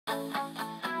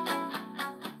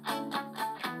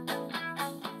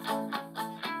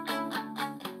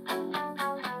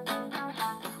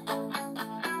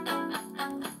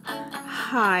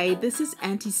Hi, this is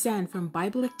Auntie San from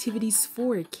Bible Activities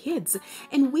for Kids,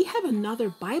 and we have another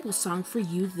Bible song for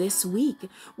you this week.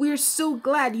 We are so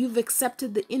glad you've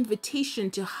accepted the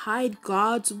invitation to hide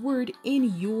God's Word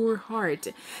in your heart.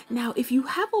 Now, if you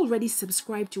have already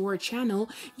subscribed to our channel,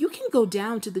 you can go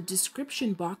down to the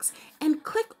description box and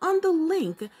click on the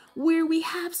link where we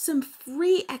have some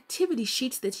free activity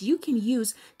sheets that you can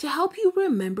use to help you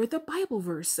remember the Bible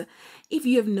verse. If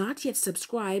you have not yet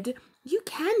subscribed, you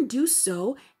can do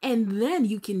so, and then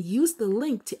you can use the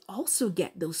link to also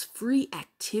get those free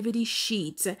activity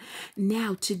sheets.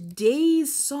 Now,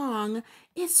 today's song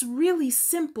is really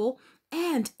simple,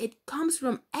 and it comes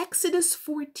from Exodus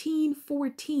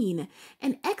 14:14.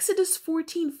 And Exodus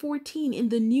 14:14 in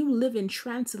the New Living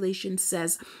Translation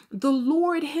says, "The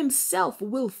Lord himself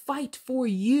will fight for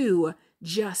you.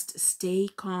 Just stay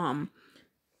calm."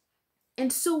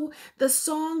 And so the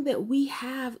song that we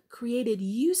have created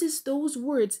uses those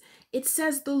words. It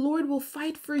says, "The Lord will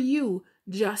fight for you.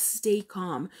 Just stay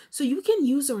calm." So you can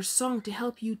use our song to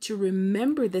help you to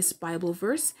remember this Bible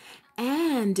verse.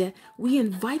 And we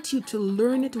invite you to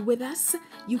learn it with us.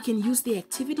 You can use the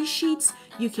activity sheets,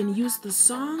 you can use the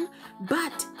song,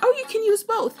 or you can use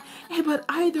both. But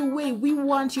either way, we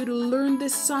want you to learn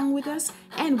this song with us,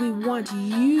 and we want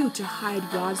you to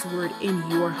hide God's word in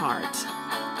your heart.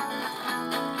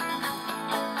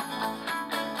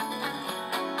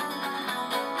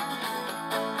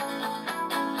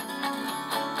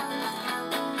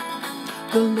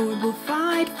 The Lord will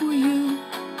fight for you.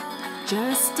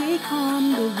 Just stay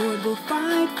calm. The Lord will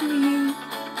fight for you.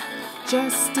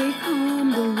 Just stay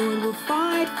calm. The Lord will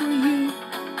fight for you.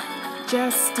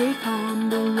 Just stay calm.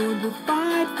 The Lord will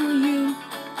fight for you.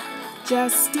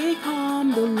 Just stay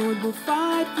calm. The Lord will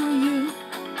fight for you.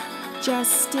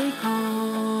 Just stay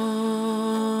calm.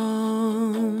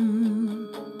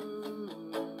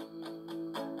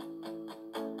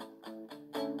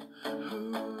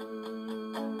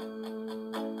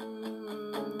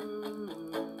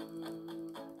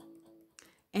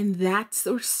 And that's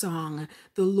our song.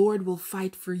 The Lord will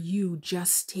fight for you.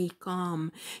 Just stay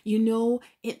calm. You know,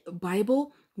 in the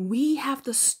Bible, we have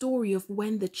the story of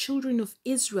when the children of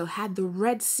Israel had the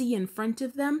Red Sea in front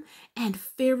of them and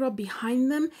Pharaoh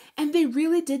behind them, and they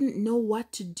really didn't know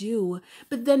what to do.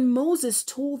 But then Moses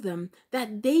told them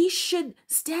that they should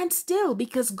stand still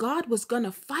because God was going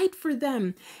to fight for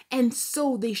them. And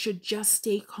so they should just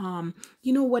stay calm.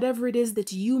 You know, whatever it is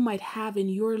that you might have in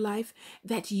your life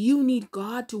that you need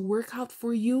God to work out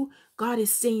for you, God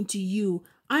is saying to you,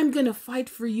 "I'm going to fight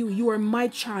for you. You are my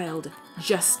child.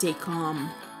 Just stay calm."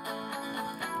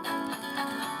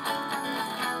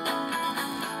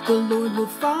 The Lord will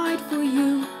fight for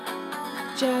you.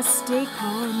 Just stay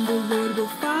calm. The Lord will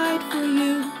fight for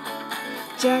you.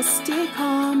 Just stay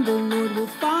calm. The Lord will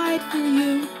fight for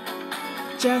you.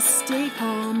 Just stay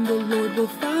calm. The Lord will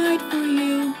fight for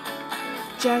you.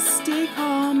 Just stay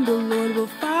calm. The Lord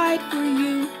will fight for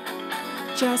you.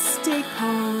 Just stay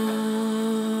calm.